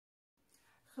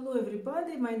Hello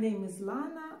everybody, my name is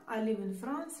Lana. I live in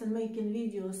France and making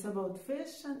videos about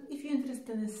fashion. If you're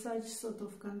interested in such sort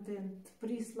of content,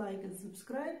 please like and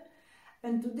subscribe.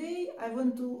 And today I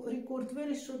want to record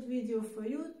very short video for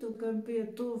you to compare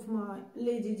two of my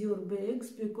Lady Dior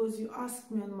bags because you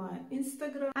asked me on my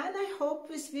Instagram. And I hope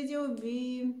this video will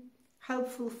be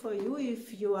helpful for you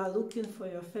if you are looking for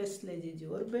your first Lady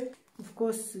Dior bag. Of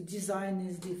course, design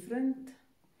is different.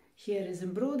 Here is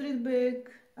embroidered bag.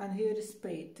 And here is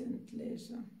patent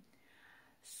leather.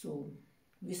 So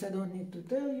this I don't need to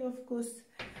tell you, of course.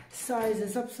 Size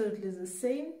is absolutely the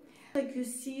same. Like you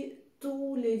see,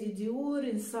 two Lady Dior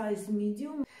in size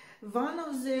medium. One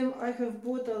of them I have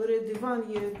bought already 1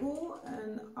 year ago,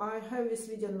 and I have this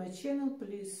video on my channel.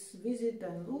 Please visit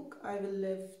and look. I will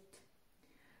left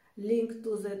link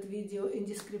to that video in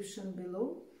description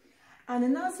below. And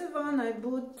another one I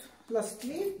bought last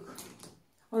week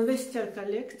on Vestiaire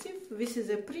Collective. This is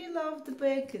a pre-loved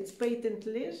bag, it's patent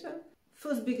leather.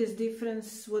 First biggest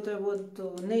difference, what I want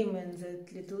to name in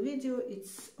that little video,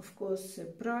 it's of course a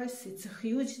price. It's a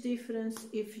huge difference.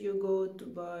 If you go to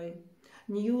buy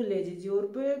new Lady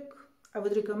Dior bag, I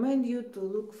would recommend you to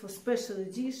look for special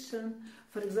edition.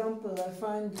 For example, I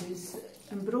find this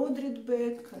embroidered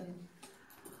bag, and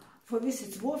for this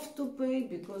it's worth to pay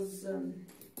because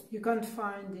you can't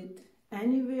find it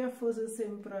anywhere for the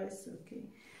same price, okay?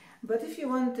 But if you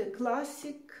want a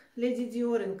classic Lady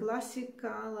Dior in classic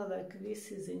color, like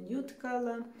this is a nude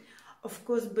color, of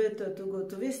course better to go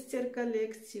to Vestiaire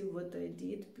Collective, what I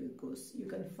did, because you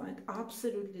can find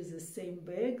absolutely the same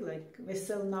bag like they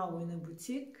sell now in a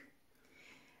boutique.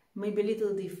 Maybe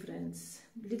little difference,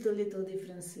 little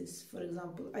differences, for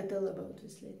example, I tell about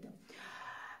this later.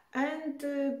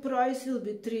 And price will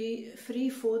be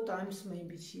 3-4 times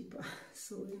maybe cheaper,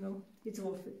 so you know, it's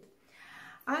worth it.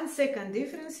 And second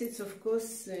difference, it's of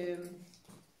course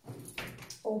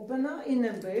opener in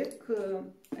a bag,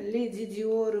 Lady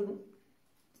Dior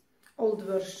old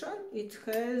version. It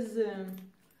has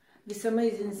this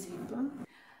amazing zipper.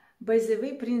 By the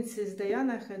way, Princess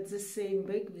Diana had the same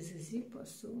bag with a zipper,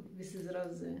 so this is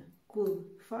rather cool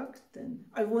fact, and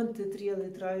I wanted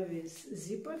really try this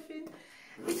zipper thing.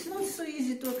 It's not so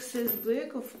easy to access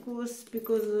bag, of course,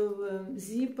 because of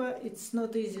zipper. It's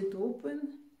not easy to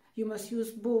open. You must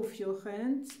use both your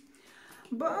hands,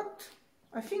 but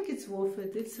I think it's worth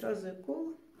it. It's rather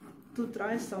cool to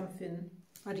try something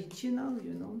original,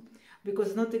 you know,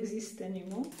 because not exist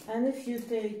anymore. And if you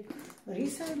take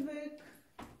recent bag,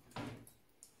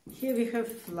 here we have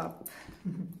flap.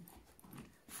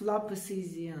 Flap is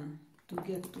easier to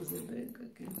get to the bag,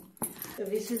 okay?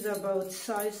 This is about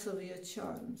size of your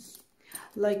charms.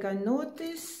 Like I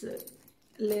notice,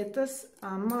 letters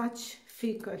are much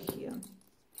thicker here.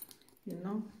 You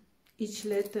know, each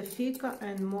letter thicker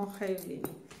and more heavy.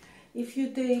 If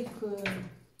you take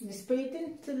this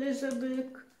patent leather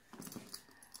bag,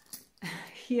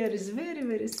 here is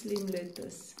very slim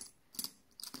letters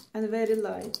and very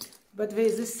light, but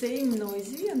they're the same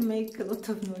noisy and make a lot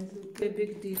of noise. A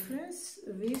big difference,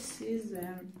 this is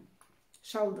a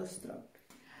shoulder strap.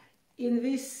 In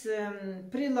this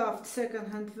pre-loved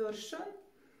second-hand version,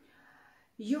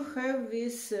 you have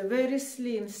this very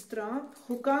slim strap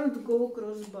who can't go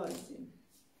crossbody.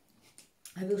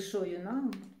 I will show you now.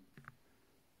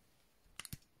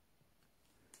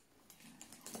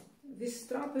 This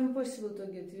strap impossible to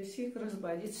get, you see,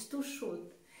 crossbody, it's too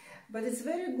short. But it's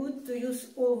very good to use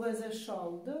over the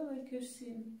shoulder, like you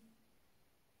see.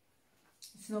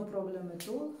 It's no problem at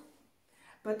all.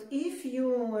 But if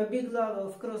you're a big lover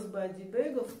of crossbody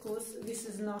bag, of course, this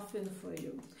is nothing for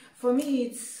you. For me,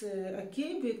 it's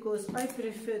okay because I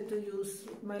prefer to use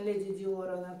my Lady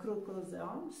Dior on a crook of the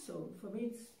arm, so for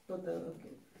me it's totally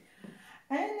okay.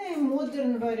 And a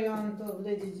modern variant of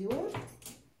Lady Dior,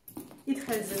 it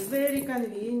has a very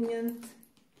convenient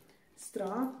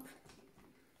strap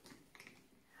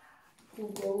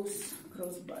who goes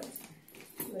crossbody,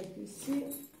 like you see.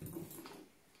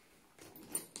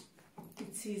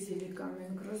 It's easily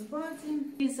coming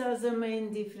crossbody. These are the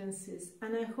main differences,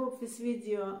 and I hope this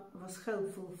video was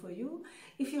helpful for you.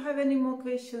 If you have any more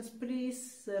questions,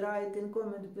 please write in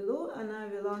comment below and I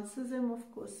will answer them,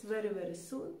 of course, very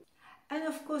soon. And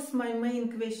of course, my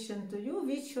main question to you,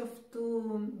 which of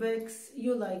two bags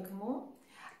you like more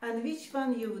and which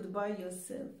one you would buy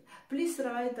yourself? Please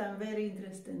write, I'm very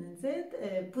interested in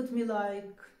that. Put me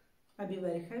like, I'll be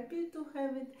very happy to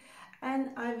have it.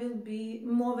 And I will be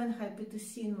more than happy to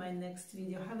see you in my next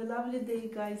video. Have a lovely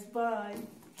day, guys. Bye.